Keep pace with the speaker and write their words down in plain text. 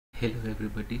Hello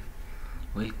everybody,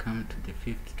 welcome to the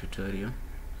fifth tutorial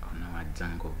on our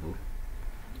Django Vue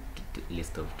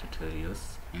list of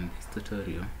tutorials. In this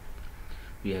tutorial,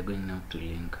 we are going now to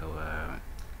link our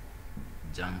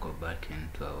Django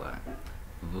backend to our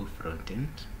Vue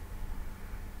frontend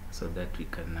so that we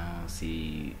can now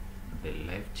see the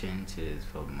live changes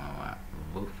from our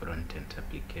Vue frontend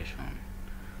application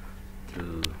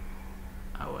through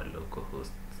our localhost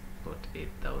port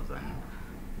 8000,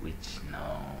 which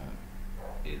now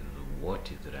is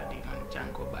what is running on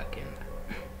Django backend.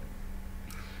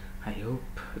 I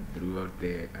hope throughout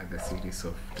the other series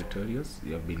of tutorials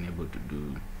you have been able to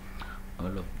do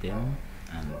all of them,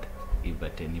 and if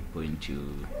at any point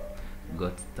you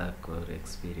got stuck or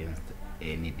experienced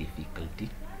any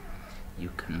difficulty, you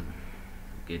can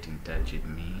get in touch with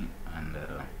me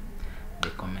under the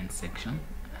comment section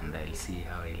and I'll see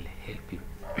how I'll help you.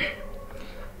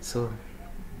 So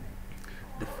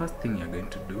the first thing you're going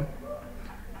to do,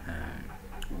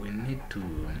 we need to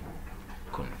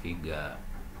configure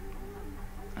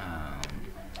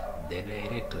the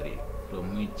directory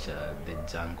from which the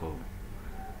Django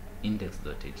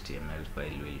index.html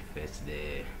file will fetch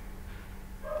the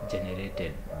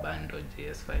generated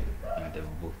bundle.js file in the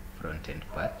Vue frontend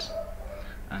part,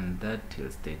 and that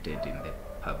is stated in the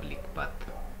public path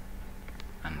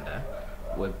under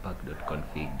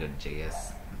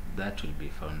webpack.config.js. that will be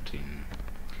found in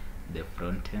the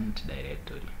frontend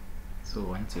directory. So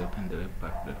once you open the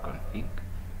webpack.config,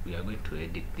 we are going to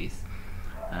edit this.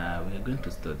 We are going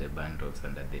to store the bundles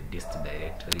under the dist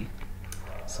directory.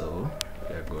 So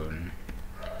we are going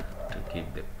to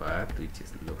keep the path, which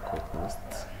is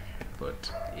localhost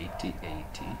port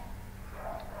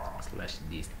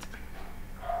 8080/dist.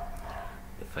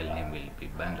 The file name will be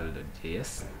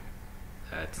bundle.js.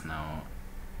 That's now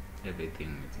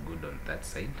everything is good on that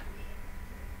side.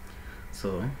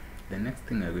 So the next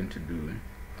thing we're going to do,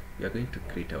 we are going to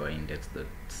create our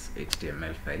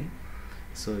index.html file.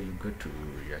 So you go to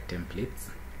your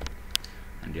templates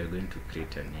and you're going to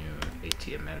create a new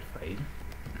HTML file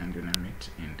and you name it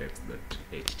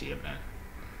index.html.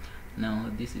 Now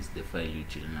this is the file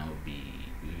which will now be,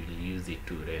 we will use it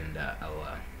to render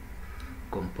our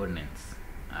components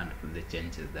and the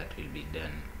changes that will be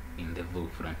done in the Vue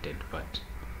frontend part.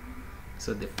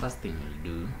 So the first thing we'll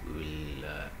do, we'll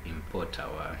import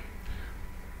our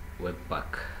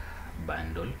webpack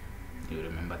bundle. You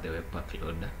remember the webpack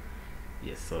loader?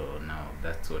 Yes, so now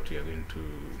that's what we are going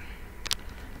to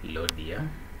load here.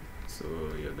 So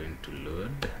you're going to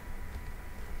load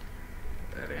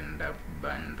render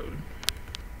bundle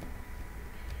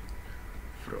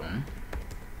from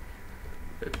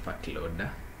webpack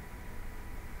loader.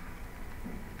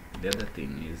 The other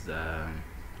thing is,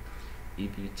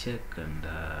 if you check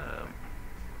under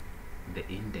the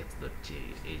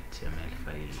index.html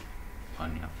file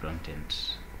on your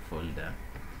frontend folder,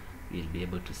 you'll be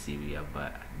able to see we have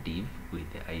a div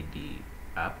with the ID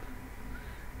app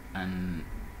and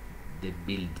the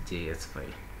build.js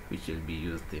file, which will be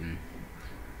used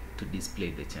to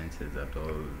display the changes and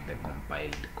all the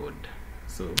compiled code.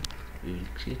 So we will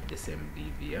create the same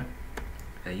div here,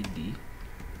 ID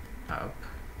app,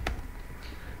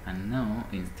 and now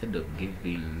instead of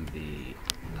giving the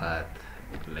path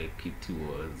like it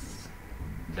was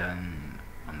done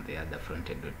on the other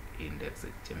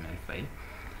frontend.index.html file,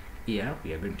 here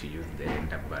we are going to use the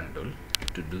render bundle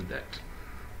to do that.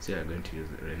 So we are going to use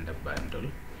the render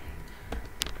bundle,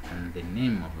 and the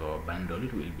name of our bundle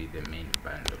will be the main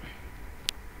bundle.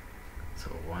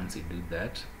 So once you do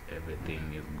that,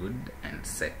 everything is good and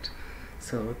set.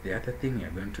 So the other thing you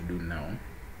are going to do now,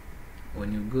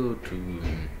 when you go to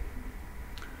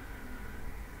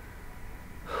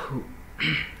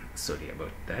sorry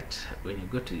about that, when you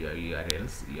go to your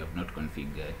URLs, you have not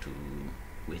configured to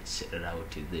which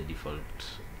route is the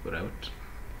default route.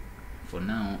 For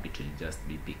now it will just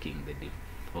be picking the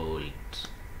default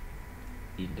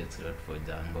index route for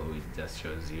Django, which just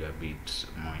shows you a bit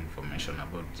more information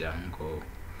about Django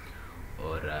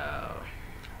or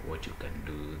what you can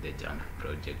do, the Django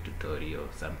project tutorial,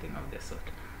 something of the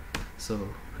sort.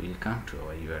 So we'll come to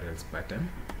our URLs pattern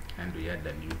and we add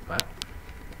a new path.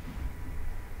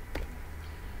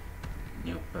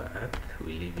 New path,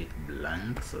 we leave it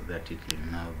blank so that it will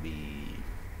now be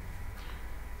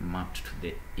mapped to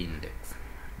the index,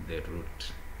 the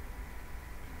root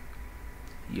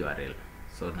URL.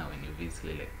 So now when you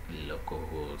visit like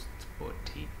localhost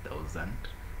port 8000,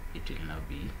 it will now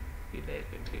be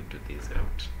redirected to this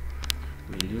route.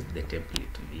 We'll use the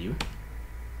template view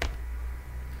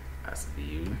as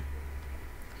view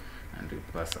and we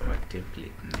pass our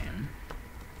template name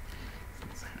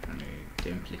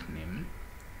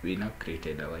we now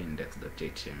created our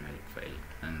index.html file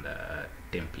and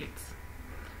templates.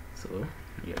 So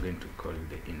we are going to call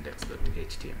the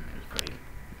index.html file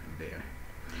there.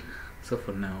 So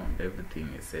for now everything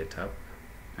is set up,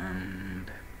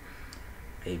 and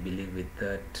I believe with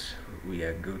that we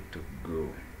are good to go.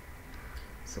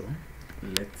 So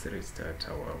let's restart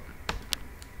our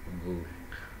Vue,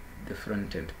 the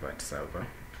front end part server,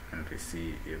 and we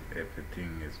see if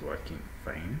everything is working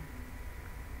fine.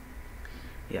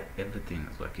 Yeah, everything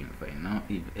is working fine. Now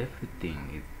if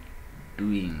everything is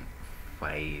doing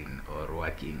fine or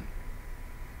working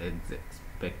as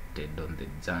expected on the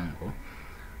Django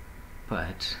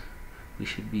part, we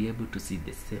should be able to see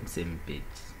the same page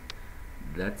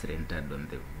that's rendered on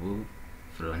the Vue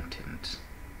front end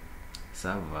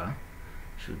server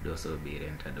should also be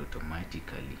rendered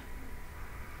automatically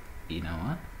in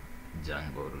our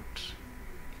Django root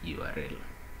URL.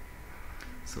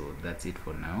 So that's it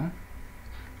for now,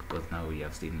 because now we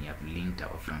have linked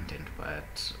our front end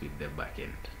part with the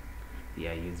backend. We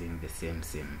are using the same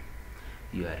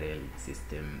URL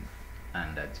system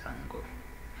under Django.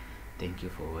 Thank you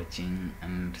for watching,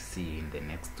 and see you in the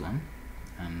next one.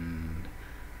 And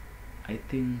I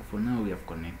think for now we have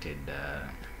connected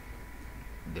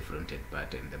the front end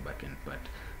part and the back end part.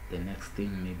 The next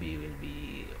thing maybe will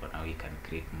be on how we can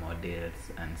create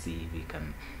models and see if we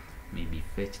can maybe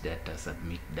fetch data,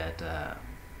 submit data,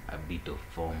 a bit of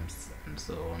forms and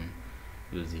so on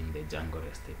using the Django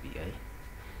REST API.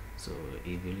 So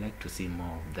if you'd like to see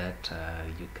more of that,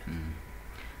 you can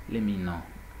let me know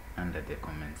under the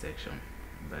comment section.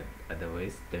 But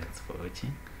otherwise, thanks for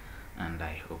watching, and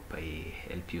I hope I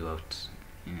help you out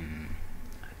in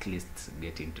at least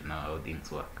getting to know how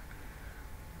things work.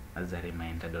 As a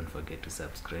reminder, don't forget to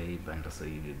subscribe, and also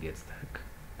if you get stuck,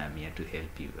 I'm here to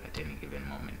help you at any given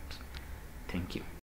moment. Thank you.